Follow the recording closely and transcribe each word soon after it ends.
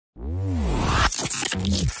What's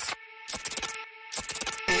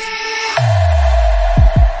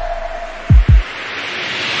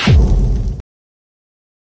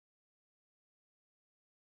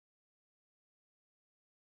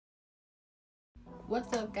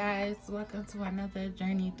up, guys? Welcome to another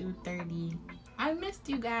journey through 30. I missed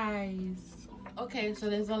you guys. Okay, so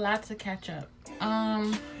there's a lot to catch up.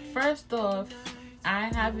 First off,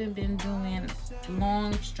 I haven't been doing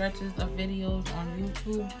long stretches of videos on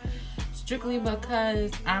YouTube strictly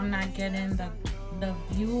because I'm not getting the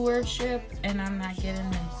viewership and I'm not getting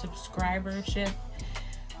the subscribership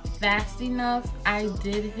fast enough. I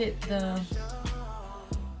did hit the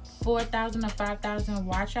 4,000 or 5,000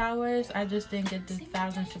 watch hours. I just didn't get the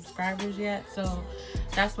 1,000 subscribers yet, so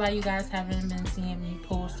that's why you guys haven't been seeing me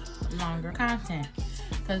post longer content,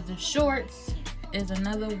 because the shorts is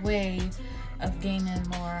another way of gaining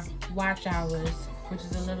more watch hours, which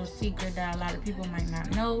is a little secret that a lot of people might not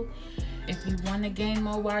know. If you want to gain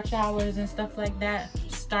more watch hours and stuff like that,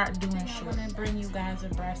 start doing shorts. What I want to bring you guys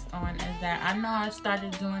abreast on is that I know I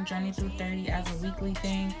started doing Journey Through 30 as a weekly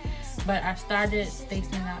thing, but I started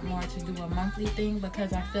spacing out more to do a monthly thing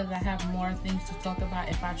because I feel that I have more things to talk about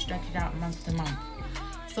if I stretch it out month to month.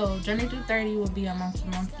 So Journey Through 30 will be a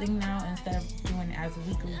month-to-month thing now instead of doing it as a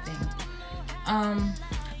weekly thing.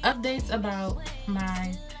 Updates about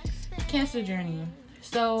my cancer journey.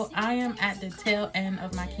 So I am at the tail end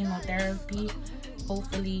of my chemotherapy,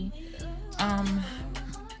 hopefully.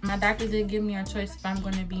 My doctor did give me a choice if I'm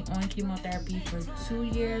going to be on chemotherapy for 2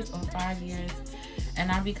 years or 5 years.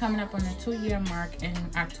 And I'll be coming up on the 2-year mark in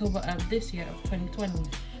October of this year, of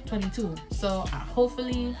 2022. So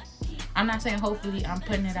hopefully, I'm not saying hopefully, I'm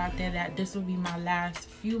putting it out there that this will be my last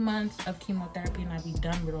few months of chemotherapy and I'll be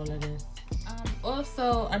done with all of this.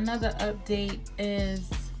 Also, another update is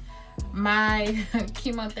my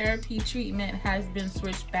chemotherapy treatment has been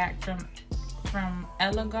switched back from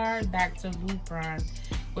Eligard back to Lupron,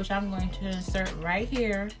 which I'm going to insert right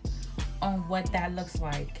here on what that looks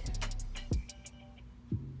like.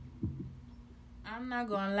 I'm not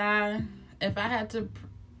gonna lie, if I had to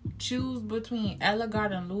choose between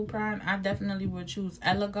Eligard and Lupron, I definitely would choose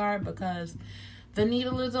Eligard because the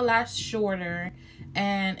needle is a lot shorter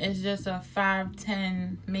and it's just a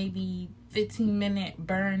 5-10 maybe 15-minute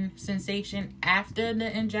burn sensation after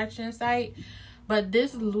the injection site. But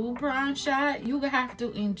this Lupron shot, you have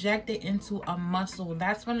to inject it into a muscle.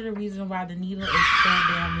 That's one of the reasons why the needle is so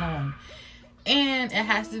damn long. And it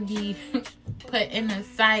has to be put in a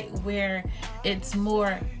site where it's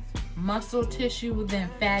more muscle tissue than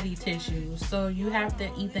fatty tissue. So you have to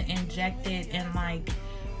either inject it in like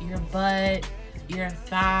your butt, your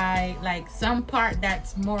thigh, like some part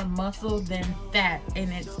that's more muscle than fat,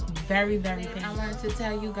 and it's very, very painful. I wanted to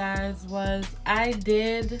tell you guys was I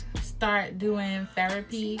did start doing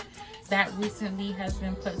therapy. That recently has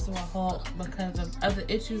been put to a halt because of other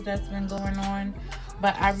issues that's been going on.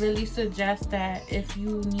 But I really suggest that if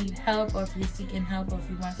you need help, or if you're seeking help, or if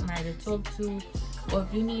you want somebody to talk to, or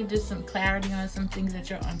if you need just some clarity on some things that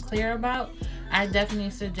you're unclear about, I definitely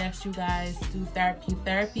suggest you guys do therapy.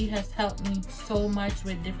 Therapy has helped me so much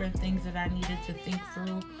with different things that I needed to think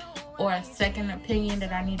through, or a second opinion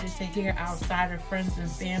that I needed to hear outside of friends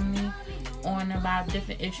and family on about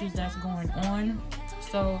different issues that's going on.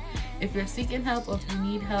 So if you're seeking help, or if you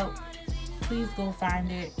need help, please go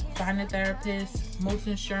find it. Find a therapist. Most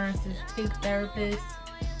insurances take therapists,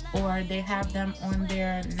 or they have them on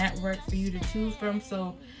their network for you to choose from.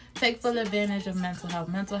 So take full advantage of mental health.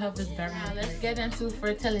 Mental health is very important. Let's get into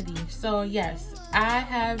fertility. So yes, I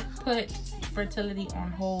have put fertility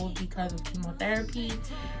on hold because of chemotherapy.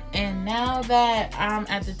 And now that I'm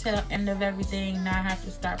at the tail end of everything, now I have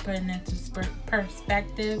to start putting into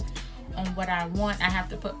perspective on what I want. I have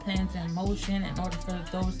to put plans in motion in order for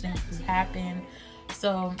those things to happen.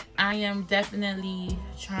 So I am definitely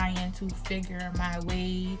trying to figure my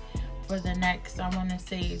way for the next, I want to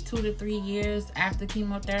say 2 to 3 years after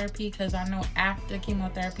chemotherapy, because I know after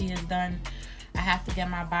chemotherapy is done, I have to get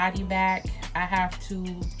my body back. I have to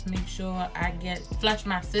make sure I flush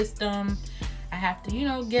my system. I have to, you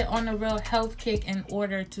know, get on a real health kick in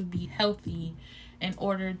order to be healthy, in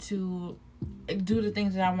order to do the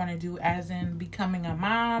things that I want to do, as in becoming a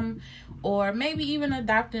mom, or maybe even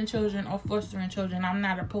adopting children or fostering children. I'm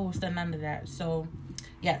not opposed to none of that. So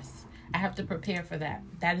yes, I have to prepare for that.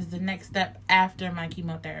 That is the next step after my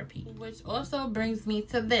chemotherapy. Which also brings me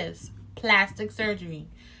to this, plastic surgery.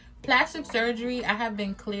 Plastic surgery, I have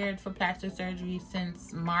been cleared for plastic surgery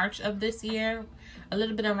since March of this year. A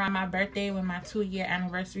little bit around my birthday, when my 2-year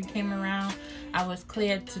anniversary came around, I was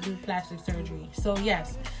cleared to do plastic surgery. So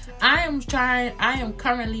yes, I am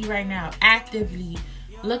currently right now actively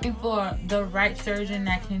looking for the right surgeon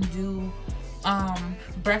that can do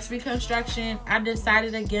breast reconstruction. I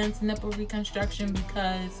decided against nipple reconstruction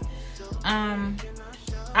because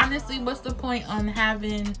honestly, what's the point on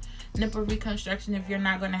having nipple reconstruction if you're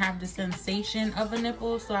not going to have the sensation of a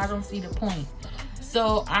nipple? So I don't see the point.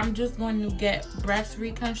 So I'm just going to get breast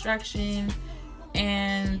reconstruction,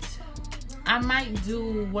 and I might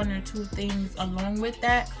do 1 or 2 things along with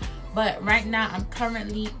that. But right now I'm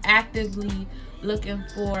currently actively looking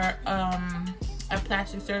for a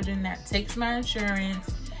plastic surgeon that takes my insurance,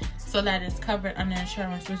 so that it's covered under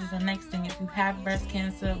insurance, which is the next thing. If you have breast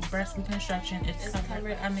cancer, breast reconstruction is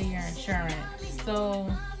covered under your insurance. So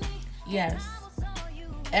yes,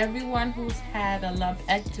 everyone who's had a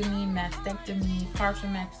lumpectomy, mastectomy, partial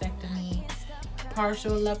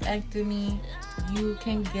lumpectomy, you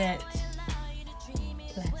can get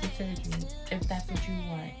plastic surgery if that's what you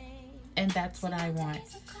want. And that's what I want.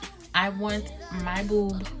 I want my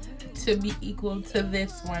boob to be equal to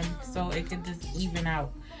this one, so it can just even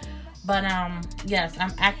out. But yes,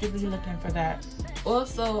 I'm actively looking for that.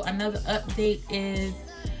 Also, another update is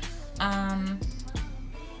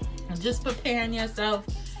just preparing yourself.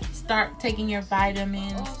 Start taking your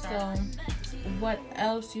vitamins. So what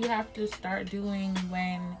else you have to start doing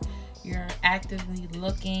when you're actively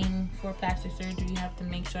looking for plastic surgery? You have to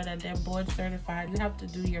make sure that they're board certified. You have to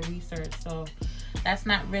do your research. So that's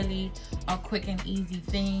not really a quick and easy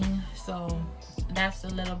thing. So that's a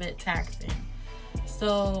little bit taxing.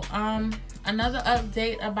 So another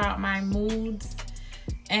update about my moods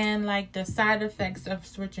and like the side effects of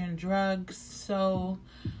switching drugs. So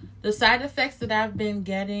the side effects that I've been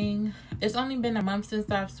getting, it's only been a month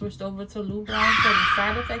since I've switched over to Lubron. So the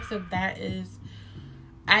side effects of that is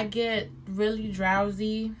I get really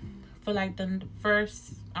drowsy for like the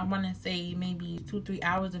first, I want to say maybe 2-3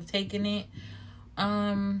 hours of taking it.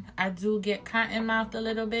 I do get cotton mouth a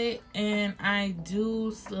little bit, and I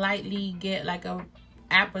do slightly get like a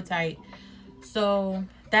appetite. So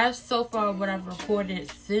that's so far what I've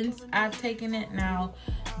recorded since I've taken it. Now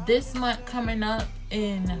this month coming up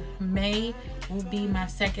in May will be my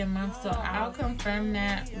 2nd month, so I'll confirm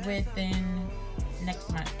that within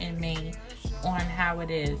next month in May on how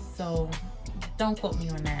it is. So don't quote me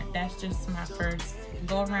on that. That's just my first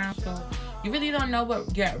go around. So you really don't know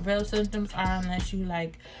what your real symptoms are unless you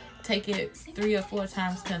like take it 3 or 4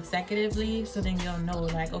 times consecutively. So then you'll know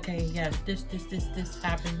like, okay, yes, this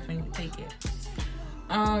happens when you take it.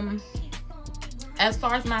 As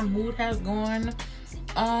far as my mood has gone,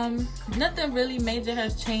 nothing really major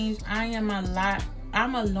has changed.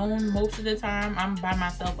 I'm alone most of the time. I'm by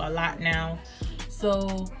myself a lot now.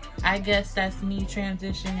 So I guess that's me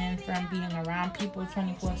transitioning from being around people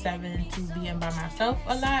 24/7 to being by myself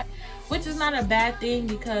a lot, which is not a bad thing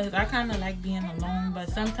because I kind of like being alone, but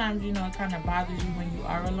sometimes, you know, it kind of bothers you when you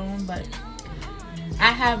are alone. But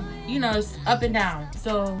I have, you know, it's up and down.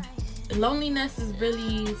 So loneliness is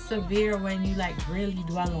really severe when you like really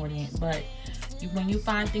dwell on it, but when you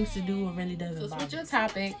find things to do, it really doesn't bother. So switch your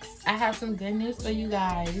topics. I have some good news for you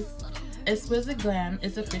guys. Exquisite Glam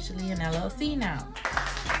is officially an LLC now.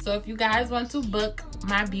 So if you guys want to book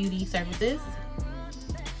my beauty services,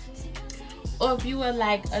 or if you would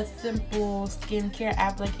like a simple skincare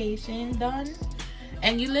application done,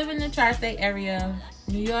 and you live in the tri-state area,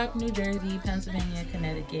 New York, New Jersey, Pennsylvania,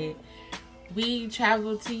 Connecticut, we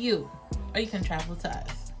travel to you, or you can travel to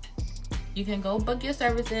us. You can go book your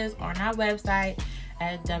services on our website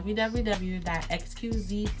at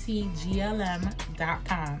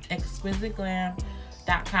www.XQZTGLM.com.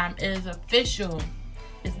 ExquisiteGlam.com is official.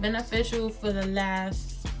 It's been official for the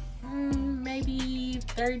last maybe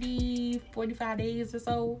 30-45 days or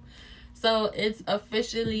so. So it's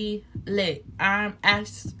officially lit. I'm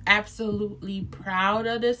absolutely proud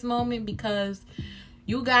of this moment because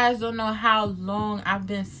you guys don't know how long I've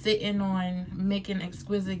been sitting on making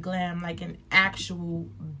Exquisite Glam like an actual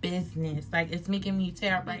business. Like, it's making me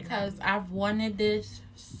terrible because I've wanted this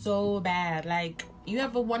so bad. Like, you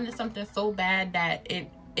ever wanted something so bad that it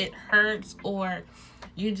hurts, or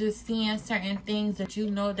you're just seeing certain things that you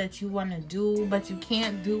know that you want to do, but you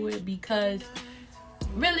can't do it because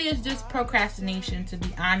really it's just procrastination, to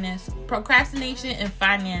be honest. Procrastination and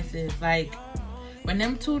finances. Like, when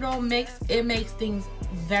them two don't mix, it makes things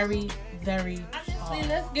very, very hard.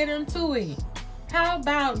 Let's get into it. How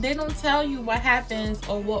about they don't tell you what happens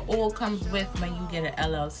or what all comes with when you get an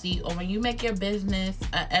LLC, or when you make your business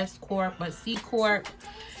a S Corp, a C Corp,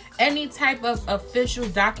 any type of official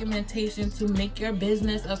documentation to make your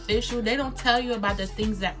business official. They don't tell you about the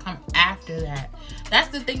things that come after that. That's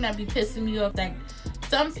the thing that be pissing me off. Like,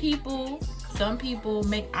 some people Some people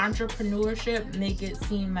make entrepreneurship make it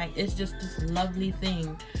seem like it's just this lovely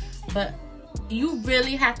thing, but you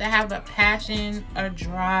really have to have a passion, a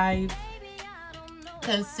drive,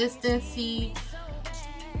 consistency.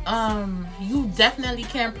 You definitely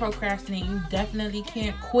can't procrastinate. You definitely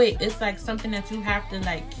can't quit. It's like something that you have to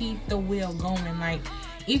like keep the wheel going. Like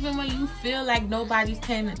even when you feel like nobody's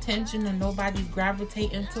paying attention and nobody's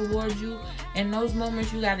gravitating towards you, in those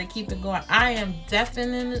moments you got to keep it going. I am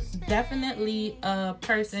definitely a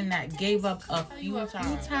person that gave up a few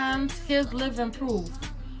times. Here's living proof.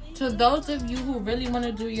 To those of you who really want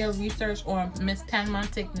to do your research on Miss Panama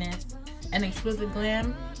Tickness and Exquisite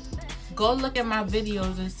Glam, go look at my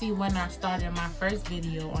videos and see when I started my first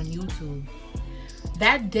video on YouTube.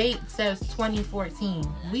 That date says 2014.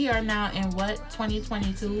 We are now in what,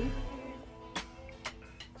 2022?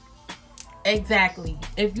 Exactly.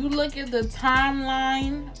 If you look at the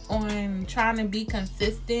timeline on trying to be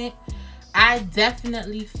consistent, I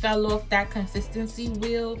definitely fell off that consistency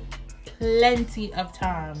wheel plenty of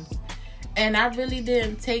times. And I really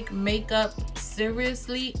didn't take makeup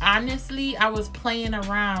seriously. Honestly, I was playing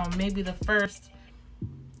around. Maybe the first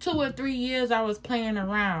 2 or 3 years I was playing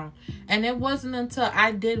around. And it wasn't until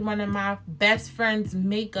I did one of my best friend's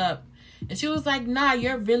makeup. And she was like, nah,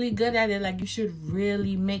 you're really good at it. Like, you should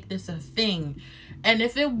really make this a thing. And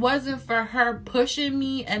if it wasn't for her pushing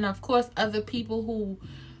me, and of course other people who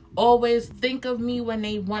always think of me when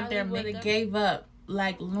they want their makeup, would have gave up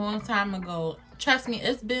like long time ago. Trust me,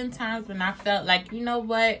 it's been times when I felt like, you know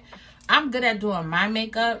what, I'm good at doing my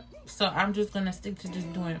makeup, so I'm just gonna stick to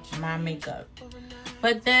just doing my makeup.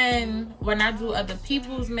 But then when I do other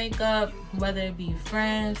people's makeup, whether it be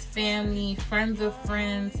friends, family, friends of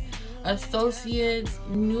friends, associates,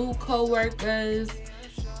 new co-workers,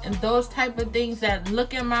 and those type of things that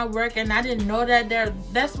look at my work and I didn't know that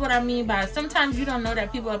that's what I mean by sometimes you don't know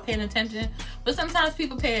that people are paying attention, but sometimes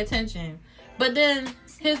people pay attention. But then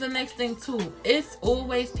here's the next thing too. It's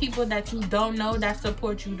always people that you don't know that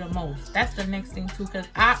support you the most. That's the next thing too, because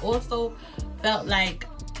I also felt like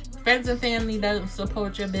friends and family doesn't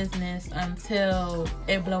support your business until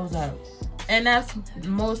it blows up. And that's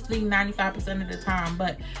mostly 95% of the time.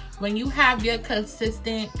 But when you have your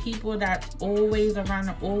consistent people that's always around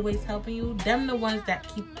and always helping you, them the ones that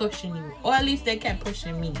keep pushing you. Or at least they kept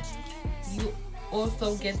pushing me. You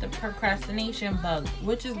also get the procrastination bug,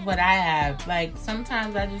 which is what I have. Like,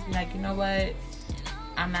 sometimes I just be like, you know what?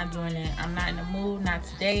 I'm not doing it. I'm not in the mood. Not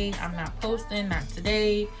today. I'm not posting. Not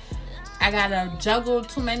today. I gotta juggle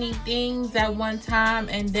too many things at one time,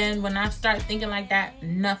 and then when I start thinking like that,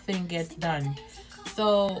 nothing gets done.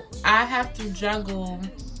 So I have to juggle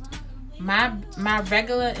my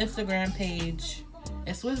regular Instagram page,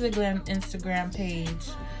 Exquisite Glam Instagram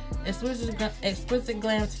page, Exquisite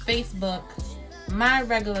Glam's Facebook, my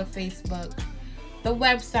regular Facebook, the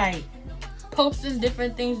website, posting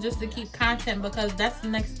different things just to keep content, because that's the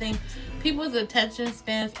next thing. People's attention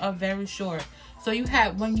spans are very short. So you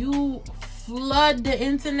have, when you flood the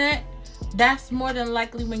internet, that's more than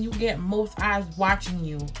likely when you get most eyes watching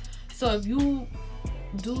you. So if you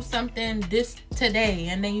do something this today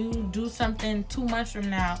and then you do something 2 months from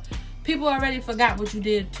now, people already forgot what you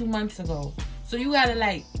did 2 months ago. So you gotta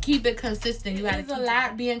like keep it consistent. You gotta. It's a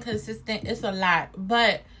lot being consistent. It's a lot,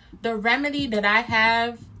 but the remedy that I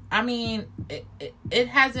have, I mean, it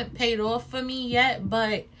hasn't paid off for me yet,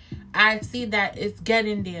 but I see that it's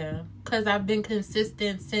getting there because I've been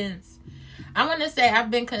consistent since, I want to say I've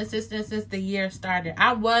been consistent since the year started.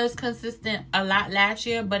 I was consistent a lot last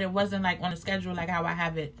year, but it wasn't like on a schedule like how I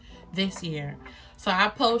have it this year. So I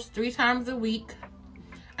post 3 times a week.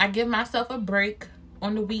 I give myself a break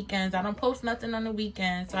on the weekends. I don't post nothing on the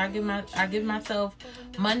weekends. So I give myself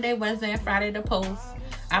Monday, Wednesday, and Friday to post.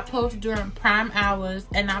 I post during prime hours,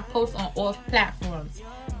 and I post on all platforms: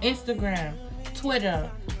 Instagram, Twitter,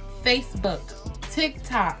 Facebook,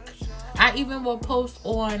 TikTok. I even will post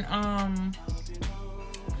on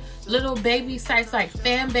little baby sites like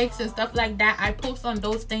Fanbakes and stuff like that. I post on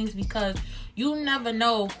those things because you never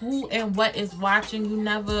know who and what is watching. You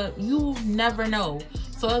never know.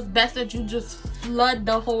 So it's best that you just flood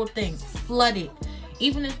the whole thing. Flood it.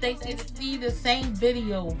 Even if they see the same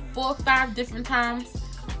video 4 or 5 different times,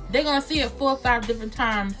 they're gonna see it 4 or 5 different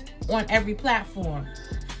times on every platform.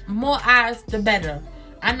 More eyes, the better.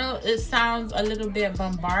 I know it sounds a little bit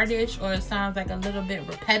bombardish or it sounds like a little bit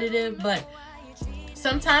repetitive, but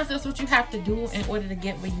sometimes that's what you have to do in order to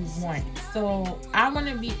get where you want. So I want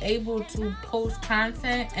to be able to post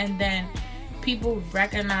content and then people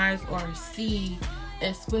recognize or see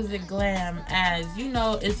Exquisite Glam as, you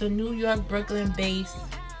know, it's a New York, Brooklyn based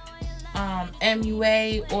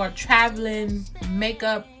MUA or traveling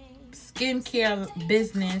makeup skincare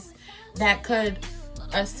business that could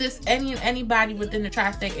assist anybody within the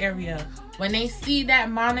tri-state area. When they see that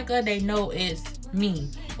moniker, they know it's me.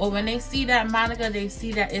 Or when they see that moniker, they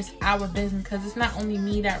see that it's our business, because it's not only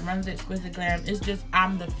me that runs Exquisite Glam. It's just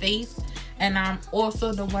I'm the face, and I'm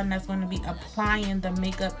also the one that's going to be applying the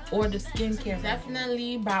makeup or the skincare.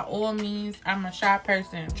 Definitely, by all means, I'm a shy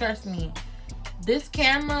person. Trust me. This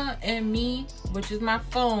camera and me, which is my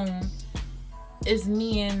phone, is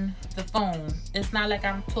me and the phone. It's not like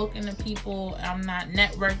I'm talking to people. I'm not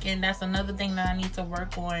networking. That's another thing that I need to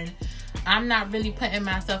work on. I'm not really putting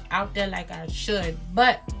myself out there like I should,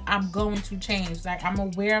 but I'm going to change. Like, I'm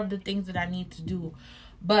aware of the things that I need to do.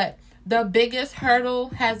 But the biggest hurdle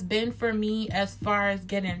has been for me as far as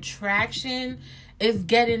getting traction is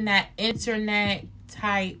getting that internet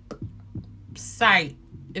type site,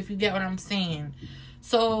 if you get what I'm saying.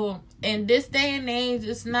 So in this day and age,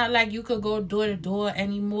 it's not like you could go door to door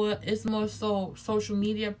anymore. It's more so social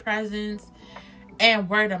media presence and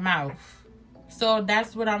word of mouth. So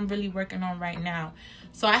that's what I'm really working on right now.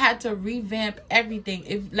 So I had to revamp everything.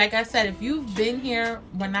 If, like I said, if you've been here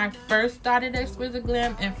when I first started Exquisite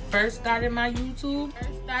Glam and first started my YouTube,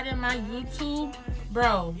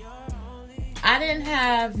 bro, I didn't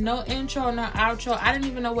have no intro, no outro. I didn't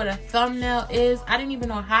even know what a thumbnail is. I didn't even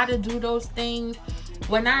know how to do those things.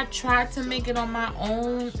 When I tried to make it on my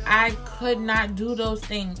own, I could not do those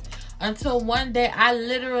things. Until one day, I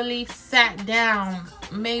literally sat down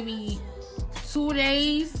maybe 2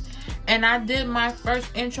 days and I did my first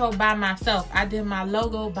intro by myself. I did my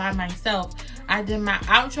logo by myself. I did my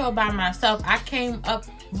outro by myself. I came up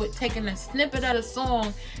with taking a snippet of the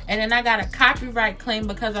song, and then I got a copyright claim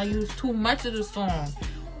because I used too much of the song.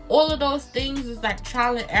 All of those things is like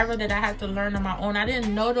trial and error that I had to learn on my own. I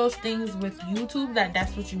didn't know those things with YouTube,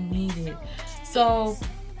 that's what you needed. So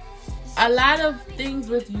a lot of things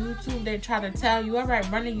with YouTube, they try to tell you, all right,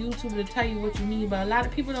 run to YouTube to tell you what you need, but a lot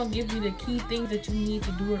of people don't give you the key things that you need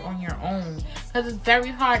to do it on your own, because it's very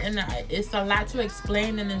hard and it's a lot to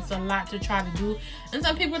explain and it's a lot to try to do, and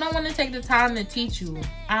some people don't want to take the time to teach you.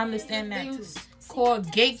 I understand that too. Called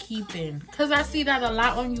gatekeeping, because I see that a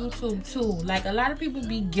lot on YouTube too. Like, a lot of people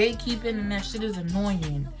be gatekeeping and that shit is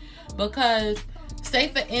annoying, because say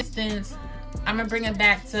for instance, I'm gonna bring it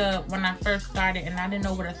back to when I first started and I didn't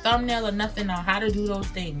know what a thumbnail or nothing or how to do those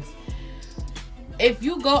things. If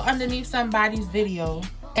you go underneath somebody's video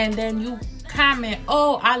and then you comment,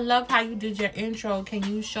 oh, I love how you did your intro, can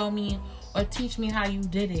you show me or teach me how you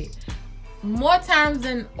did it? More times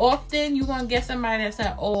than often, you're gonna get somebody that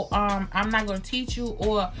said, oh, I'm not gonna teach you,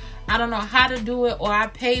 or I don't know how to do it, or I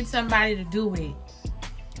paid somebody to do it.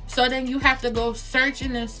 So then you have to go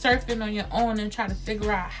searching and surfing on your own and try to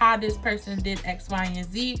figure out how this person did X, Y,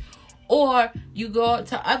 and Z. Or you go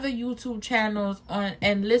to other YouTube channels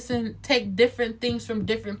and listen, take different things from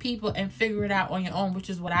different people and figure it out on your own, which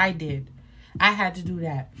is what I did. I had to do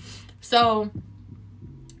that. So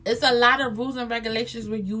it's a lot of rules and regulations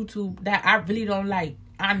with YouTube that I really don't like,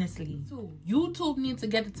 honestly. YouTube needs to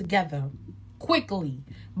get it together quickly,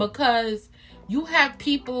 because you have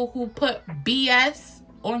people who put BS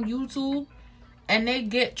on YouTube and they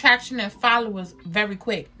get traction and followers very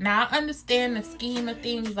quick. Now, I understand the scheme of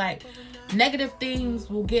things, like negative things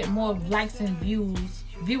will get more likes and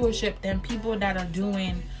viewership than people that are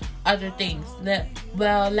doing other things.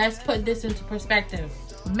 Well, let's put this into perspective.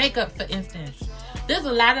 Makeup, for instance. There's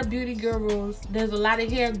a lot of beauty gurus, there's a lot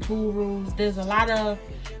of hair gurus, there's a lot of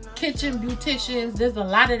kitchen beauticians, there's a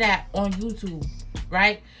lot of that on YouTube,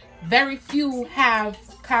 right? Very few have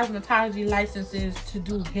cosmetology licenses to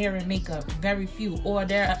do hair and makeup. Very few. Or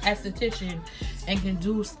they're an esthetician and can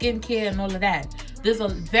do skincare and all of that. There's a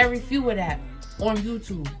very few of that on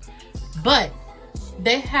YouTube. But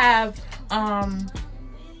they have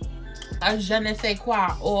a je ne sais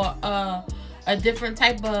quoi, or a different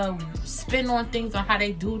type of spin on things, on how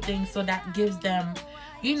they do things, so that gives them,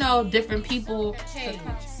 you know, different people.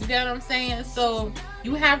 You get what I'm saying? So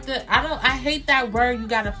you have to, I hate that word, you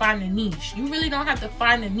gotta find a niche. You really don't have to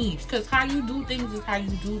find a niche, because how you do things is how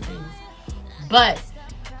you do things. But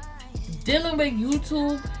dealing with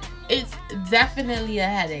YouTube, it's definitely a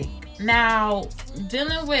headache. Now,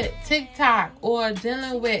 dealing with TikTok or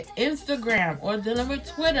dealing with Instagram or dealing with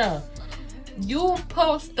Twitter, you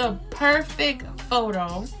post the perfect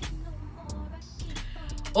photo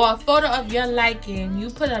or a photo of your liking, you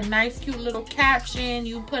put a nice cute little caption,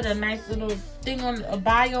 you put a nice little thing on a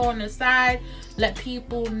bio on the side, let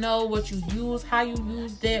people know what you use, how you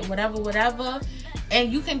used it, whatever,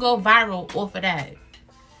 and you can go viral off of that.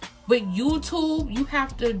 With YouTube, you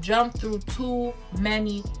have to jump through too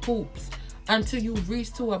many hoops until you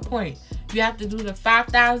reach to a point. You have to do the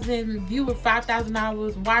 5,000 viewers, 5,000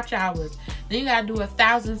 hours watch hours. Then you gotta do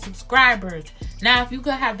 1,000 subscribers. Now, if you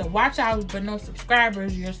could have the watch hours but no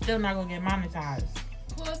subscribers, you're still not gonna get monetized.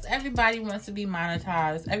 Of course, everybody wants to be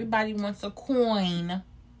monetized. Everybody wants a coin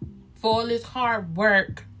for all this hard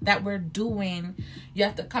work that we're doing. You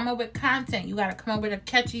have to come up with content. You got to come up with a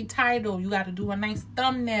catchy title. You got to do a nice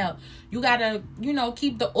thumbnail. You got to, you know,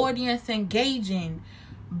 keep the audience engaging.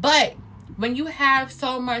 But when you have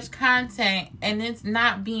so much content and it's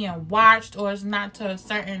not being watched, or it's not to a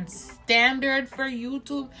certain standard for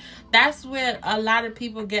YouTube, that's where a lot of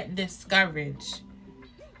people get discouraged.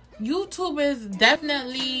 YouTube is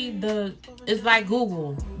definitely it's like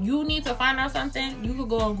Google. You need to find out something, you could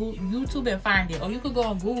go on Google, YouTube and find it, or you could go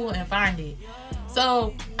on Google and find it.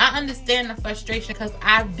 So I understand the frustration because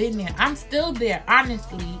I've been there. I'm still there.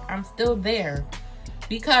 Honestly, I'm still there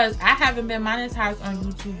because I haven't been monetized on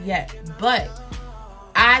YouTube yet, but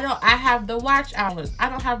I have the watch hours. I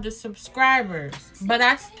don't have the subscribers, but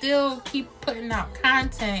I still keep putting out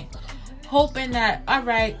content, hoping that, all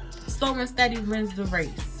right, slow and steady wins the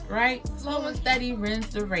race. Right? Slow and steady wins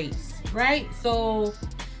the race, right? So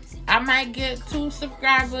I might get 2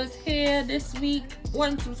 subscribers here this week,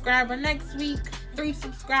 1 subscriber next week, 3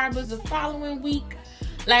 subscribers the following week.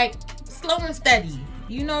 Like, slow and steady.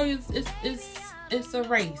 You know, it's a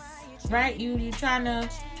race, right? You trying to,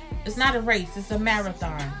 it's not a race, it's a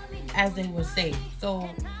marathon, as they would say. So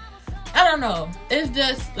I don't know. It's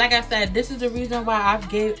just, like I said, this is the reason why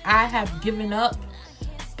I have given up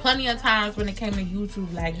plenty of times when it came to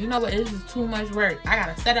YouTube. Like, you know what, this is too much work. I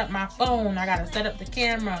gotta set up my phone, I gotta set up the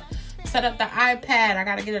camera, set up the iPad, I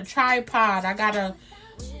gotta get a tripod, I gotta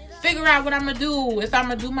figure out what I'm gonna do. If I'm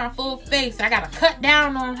gonna do my full face, I gotta cut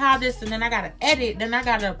down on how this, and then I gotta edit, then I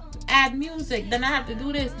gotta add music, then I have to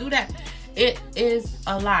do this, do that. It is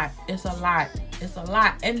a lot. It's a lot. It's a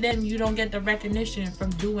lot. And then you don't get the recognition from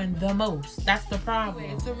doing the most. That's the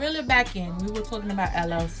problem. So really back in, we were talking about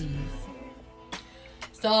LLCs.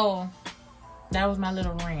 So that was my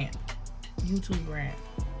little rant, YouTube rant.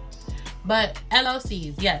 But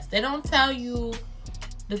LLCs, yes, they don't tell you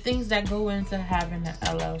the things that go into having an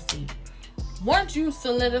LLC. Once you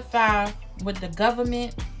solidify with the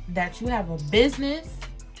government that you have a business,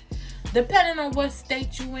 depending on what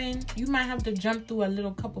state you in, you might have to jump through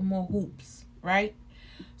a couple more hoops, right?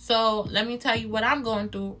 So let me tell you what I'm going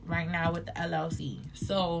through right now with the LLC.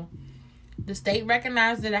 So the state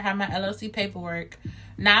recognized that I have my LLC paperwork.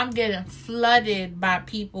 Now I'm getting flooded by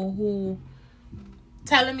people who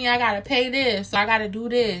telling me I gotta pay this, so I gotta do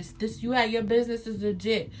this. You have your business is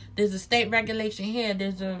legit. There's a state regulation here.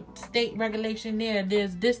 There's a state regulation there.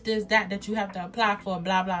 There's this, that you have to apply for.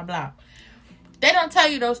 Blah blah blah. They don't tell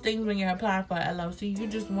you those things when you're applying for an LLC. You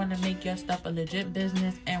just want to make your stuff a legit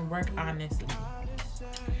business and work honestly.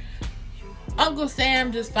 Uncle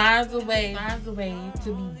Sam just finds a way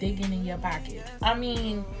to be digging in your pockets. I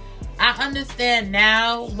mean, I understand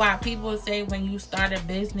now why people say when you start a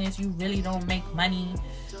business, you really don't make money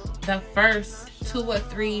the first 2 or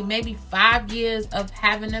 3, maybe 5 years of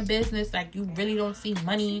having a business. Like, you really don't see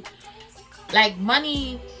money. Like,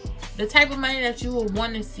 money, the type of money that you will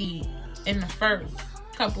want to see in the first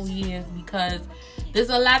couple years, because there's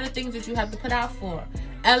a lot of things that you have to put out for.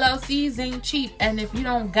 LLCs ain't cheap, and if you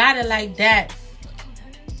don't got it like that,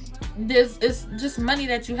 it's just money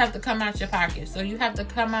that you have to come out your pocket. So you have to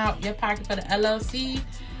come out your pocket for the LLC.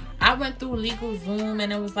 I went through LegalZoom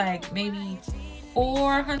and it was like maybe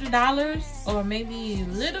 $400 or maybe a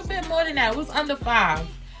little bit more than that. It was under $5.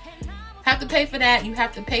 Have to pay for that. You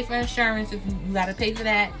have to pay for insurance. If you got to pay for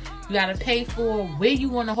that. You got to pay for where you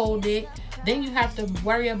want to hold it. Then you have to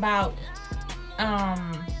worry about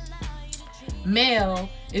mail.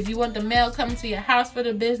 If you want the mail coming to your house for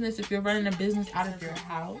the business, if you're running a business out of your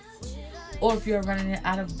house, or if you're running it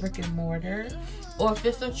out of brick and mortar, or if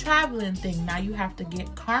it's a traveling thing, now you have to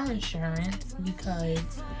get car insurance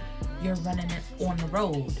because you're running it on the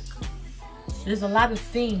road. There's a lot of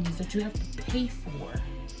things that you have to pay for.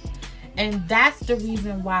 And that's the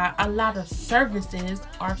reason why a lot of services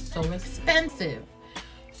are so expensive.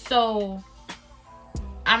 So,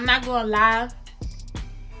 I'm not going to lie.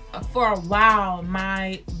 For a while,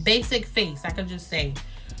 my basic face, I could just say,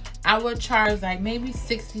 I would charge like maybe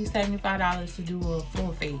 $60, $75 to do a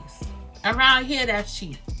full face. Around here, that's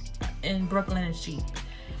cheap. In Brooklyn, it's cheap.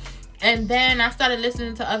 And then I started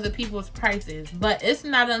listening to other people's prices. But it's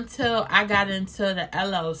not until I got into the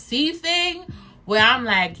LLC thing where I'm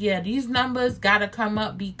like, yeah, these numbers got to come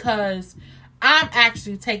up because I'm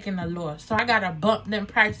actually taking a loss. So I got to bump them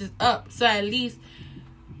prices up. So at least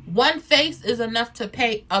one face is enough to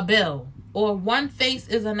pay a bill. or one face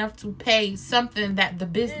is enough to pay something that the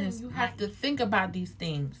business. You have to think about these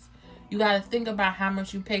things. You got to think about how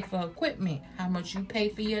much you pay for equipment, how much you pay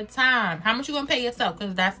for your time, how much you going to pay yourself,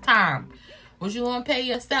 because that's time. What you going to pay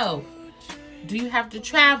yourself? Do you have to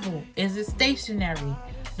travel? Is it stationary?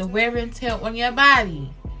 The wear and tear on your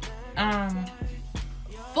body.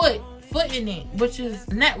 Foot in it, which is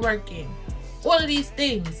networking. All of these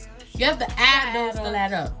things. You have to add those to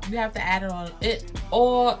add up. You have to add it all. It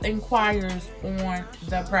all inquires on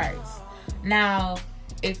the price. Now,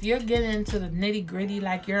 if you're getting into the nitty gritty,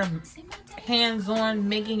 like you're hands-on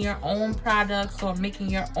making your own products or making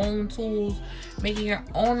your own tools, making your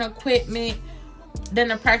own equipment, then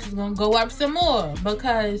the price is going to go up some more,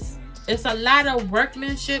 because it's a lot of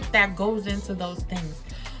workmanship that goes into those things.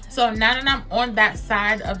 So now that I'm on that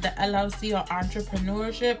side of the LLC or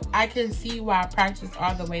entrepreneurship, I can see why prices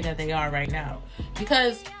are the way that they are right now.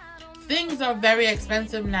 Because things are very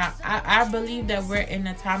expensive now. I believe that we're in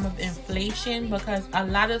a time of inflation, because a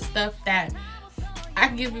lot of stuff that I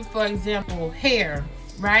give you, for example, hair,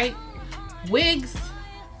 right? Wigs.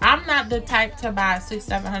 I'm not the type to buy a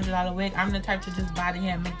 $600-700 wig. I'm the type to just buy the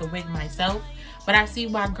hair and make the wig myself. But I see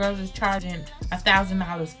why girls is charging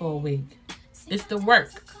 $1,000 for a wig. It's the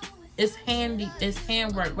work. It's handy. It's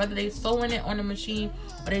handwork. Whether they sewing it on a machine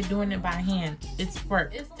or they doing it by hand, it's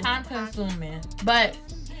work. It's time consuming. But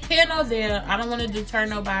here nor there, I don't want to deter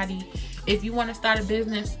nobody. If you want to start a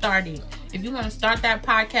business, start it. If you want to start that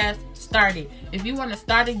podcast, start it. If you want to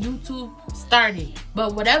start a YouTube, start it.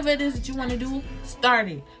 But whatever it is that you want to do, start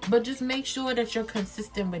it. But just make sure that you're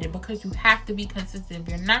consistent with it, because you have to be consistent.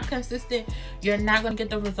 If you're not consistent, you're not going to get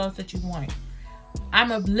the results that you want.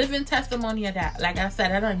 I'm a living testimony of that. Like I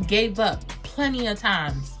said, I done gave up plenty of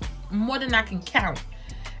times, more than I can count,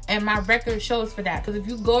 and my record shows for that. Because if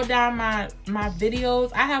you go down my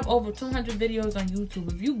videos, I have over 200 videos on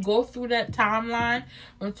YouTube. If you go through that timeline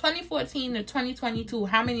from 2014 to 2022,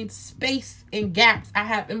 how many space and gaps I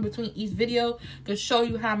have in between each video could show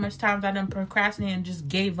you how much times I done procrastinated and just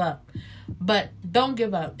gave up. But don't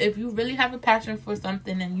give up. If you really have a passion for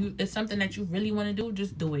something and it's something that you really want to do,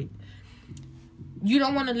 just do it. You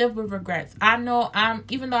don't want to live with regrets. I know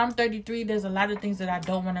even though I'm 33, there's a lot of things that I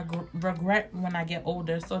don't want to regret when I get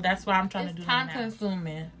older. So that's why I'm trying to do time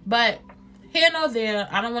consuming. But here nor there,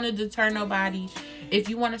 I don't want to deter nobody. If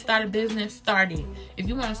you want to start a business, start it. If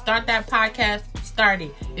you want to start that podcast, start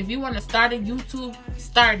it. If you want to start a YouTube,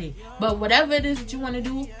 start it. But whatever it is that you want to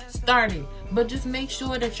do, start it. But just make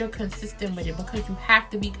sure that you're consistent with it, because you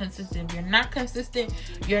have to be consistent. If you're not consistent,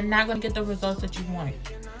 you're not going to get the results that you want.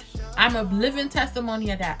 I'm a living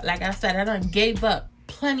testimony of that. Like I said, I done gave up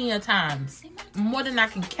plenty of times, more than I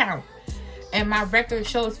can count, and my record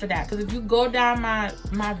shows for that. Because if you go down my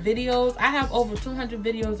videos, I have over 200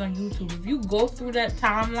 videos on YouTube. If you go through that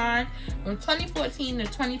timeline from 2014 to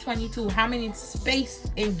 2022, how many space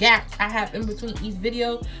and gaps I have in between each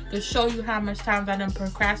video to show you how much times I done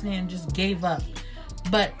procrastinated and just gave up.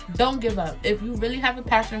 But don't give up. If you really have a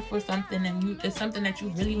passion for something and it's something that you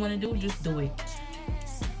really want to do, just do it.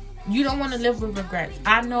 You don't want to live with regrets.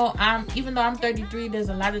 I know even though I'm 33, there's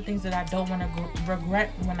a lot of things that I don't want to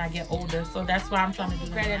regret when I get older. So that's why I'm trying to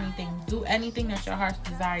regret anything. Do anything that your heart's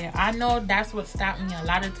desire. I know that's what stopped me a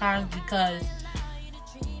lot of times, because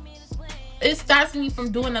it stops me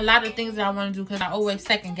from doing a lot of things that I want to do, because I always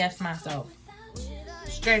second guess myself.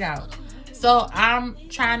 Straight out. So I'm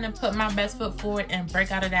trying to put my best foot forward and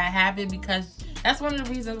break out of that habit, because that's one of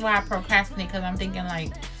the reasons why I procrastinate. Because I'm thinking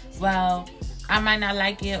like, well, I might not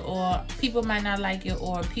like it, or people might not like it,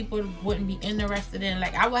 or people wouldn't be interested in.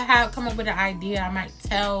 Like, I would come up with an idea. I might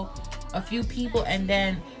tell a few people, and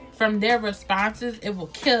then from their responses, it will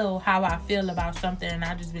kill how I feel about something. And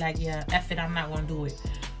I'll just be like, yeah, F it, I'm not going to do it.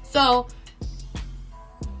 So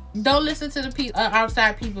don't listen to the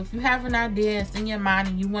outside people. If you have an idea, it's in your mind,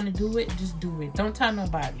 and you want to do it, just do it. Don't tell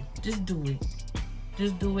nobody. Just do it.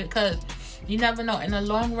 Just do it, because you never know. In the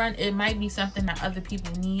long run, it might be something that other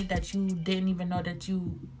people need that you didn't even know that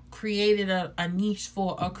you created a niche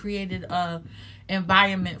for, or created a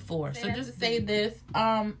environment for. So just say this.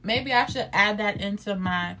 Maybe I should add that into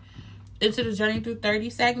the Journey Through 30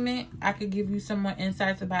 segment. I could give you some more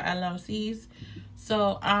insights about LLCs.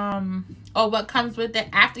 So, or what comes with it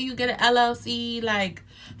after you get an LLC, like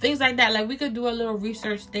things like that. Like, we could do a little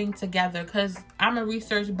research thing together, because I'm a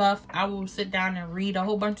research buff. I will sit down and read a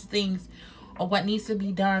whole bunch of things, or what needs to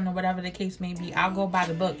be done, or whatever the case may be. I'll go by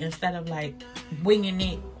the book instead of like winging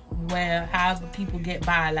it, where however people get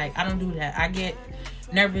by. Like, I don't do that. I get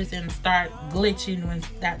nervous and start glitching when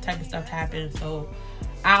that type of stuff happens. So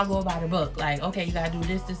I'll go by the book. Like, okay, you gotta do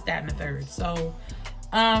this, this, that, and the third. So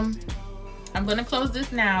I'm gonna close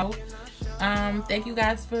this now. Thank you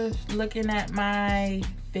guys for looking at my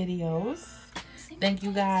videos. Thank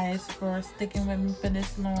you guys for sticking with me for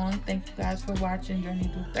this long. Thank you guys for watching Journey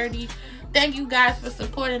to 30. Thank you guys for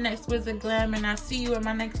supporting Exquisite Glam, and I'll see you in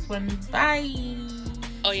my next one. Bye.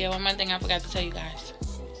 Oh yeah, one more thing I forgot to tell you guys.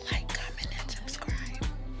 Like, comment, and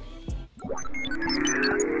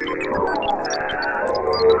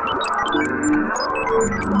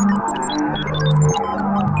subscribe.